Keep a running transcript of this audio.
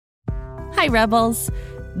Hi, Rebels.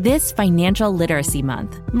 This Financial Literacy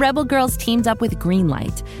Month, Rebel Girls teamed up with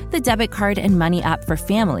Greenlight, the debit card and money app for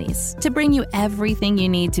families, to bring you everything you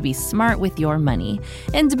need to be smart with your money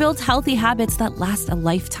and to build healthy habits that last a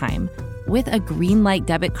lifetime. With a Greenlight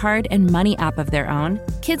debit card and money app of their own,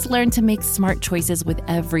 kids learn to make smart choices with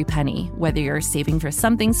every penny, whether you're saving for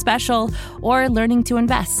something special or learning to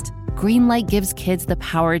invest. Greenlight gives kids the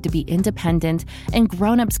power to be independent, and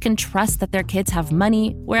grown-ups can trust that their kids have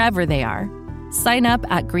money wherever they are. Sign up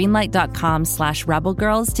at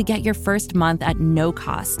greenlight.com/rebelgirls to get your first month at no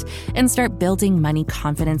cost and start building money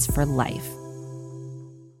confidence for life.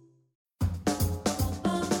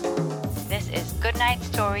 This is Goodnight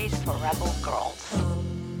Stories for Rebel Girls.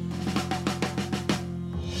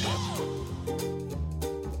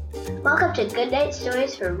 Welcome to Goodnight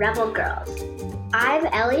Stories for Rebel Girls. I'm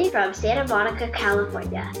Ellie from Santa Monica,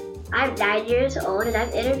 California. I'm 9 years old and I'm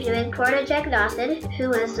interviewing Poorna Jagannathan, who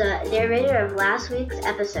was the narrator of last week's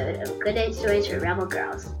episode of Goodnight Stories for Rebel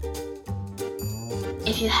Girls.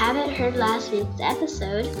 If you haven't heard last week's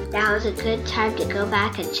episode, now is a good time to go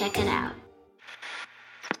back and check it out.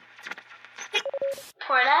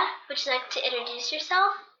 Poorna, would you like to introduce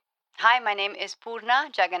yourself? Hi, my name is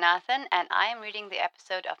Poorna Jagannathan, and I am reading the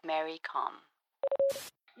episode of Mary Come.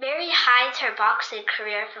 Mary hides her boxing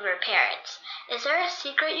career from her parents. Is there a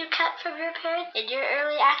secret you kept from your parents in your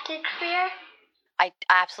early acting career? I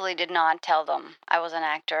absolutely did not tell them I was an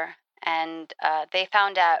actor. And they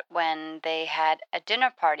found out when they had a dinner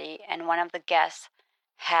party and one of the guests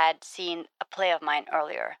had seen a play of mine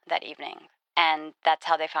earlier that evening. And that's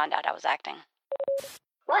how they found out I was acting.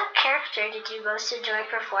 What character did you most enjoy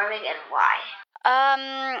performing and why?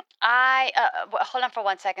 Hold on for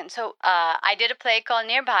 1 second. So, I did a play called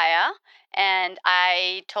Nirbhaya, and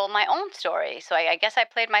I told my own story. So I guess I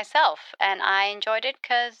played myself, and I enjoyed it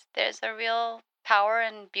because there's a real power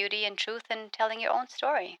and beauty and truth in telling your own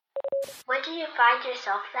story. When do you find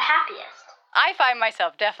yourself the happiest? I find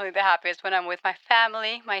myself definitely the happiest when I'm with my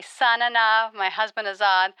family, my son Anav, my husband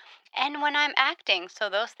Azad, and when I'm acting. So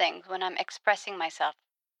those things, when I'm expressing myself.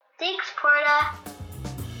 Thanks, Poorna.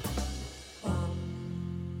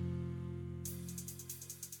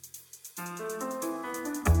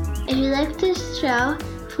 If you like this show,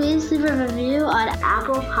 please leave a review on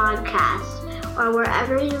Apple Podcasts or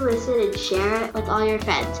wherever you listen and share it with all your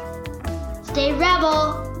friends. Stay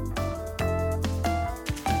rebel!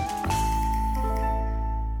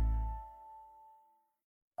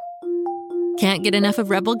 Can't get enough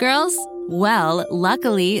of Rebel Girls? Well,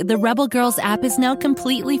 luckily, the Rebel Girls app is now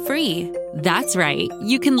completely free. That's right.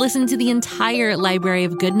 You can listen to the entire library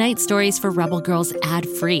of Goodnight Stories for Rebel Girls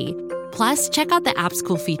ad-free. Plus, check out the app's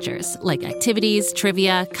cool features like activities,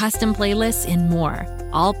 trivia, custom playlists, and more.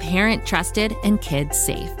 All parent-trusted and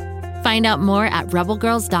kids-safe. Find out more at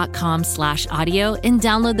rebelgirls.com/audio and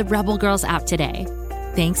download the Rebel Girls app today.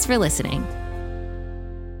 Thanks for listening.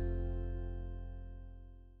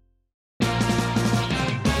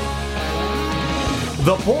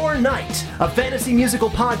 The Poor Knight, a fantasy musical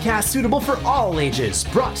podcast suitable for all ages,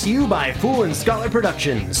 brought to you by Fool and Scholar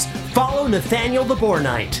Productions. Follow Nathaniel the Boar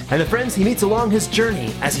Knight and the friends he meets along his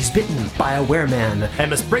journey as he's bitten by a wereman and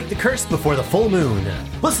must break the curse before the full moon.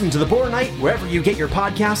 Listen to The Boar Knight wherever you get your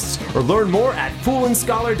podcasts or learn more at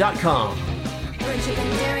foolandscholar.com.